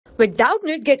With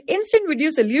Doubtnut, get instant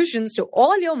video solutions to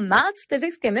all your maths,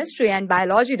 physics, chemistry, and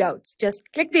biology doubts. Just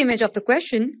click the image of the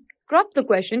question, crop the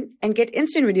question, and get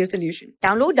instant video solution.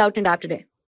 Download Doubtnut app today.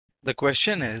 The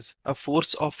question is, a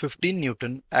force of 15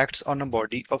 Newton acts on a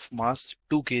body of mass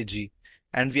 2 kg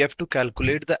and we have to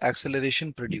calculate the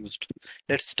acceleration produced.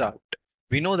 Let's start.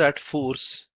 We know that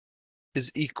force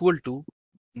is equal to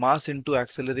mass into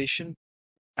acceleration,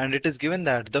 and it is given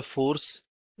that the force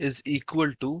is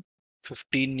equal to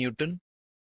 15 Newton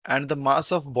and the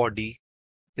mass of body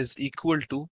is equal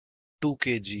to 2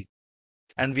 kg,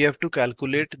 and we have to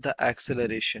calculate the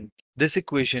acceleration. This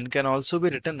equation can also be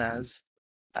written as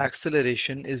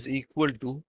acceleration is equal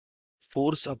to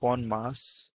force upon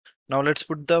mass. Now let's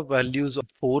put the values of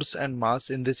force and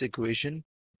mass in this equation.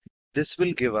 This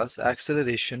will give us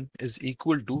acceleration is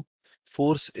equal to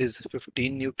force is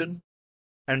 15 Newton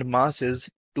and mass is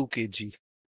 2 kg.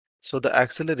 So the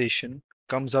acceleration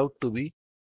comes out to be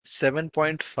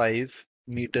 7.5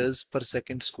 meters per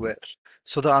second square.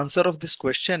 So the answer of this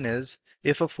question is,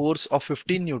 if a force of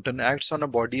 15 Newton acts on a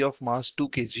body of mass 2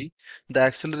 kg, the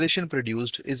acceleration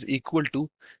produced is equal to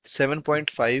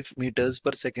 7.5 meters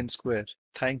per second square.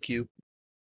 Thank you.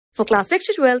 For class 6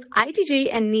 to 12, IIT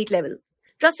JEE and NEET level.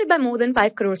 Trusted by more than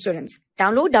 5 crore students.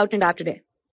 Download Doubtnut app today.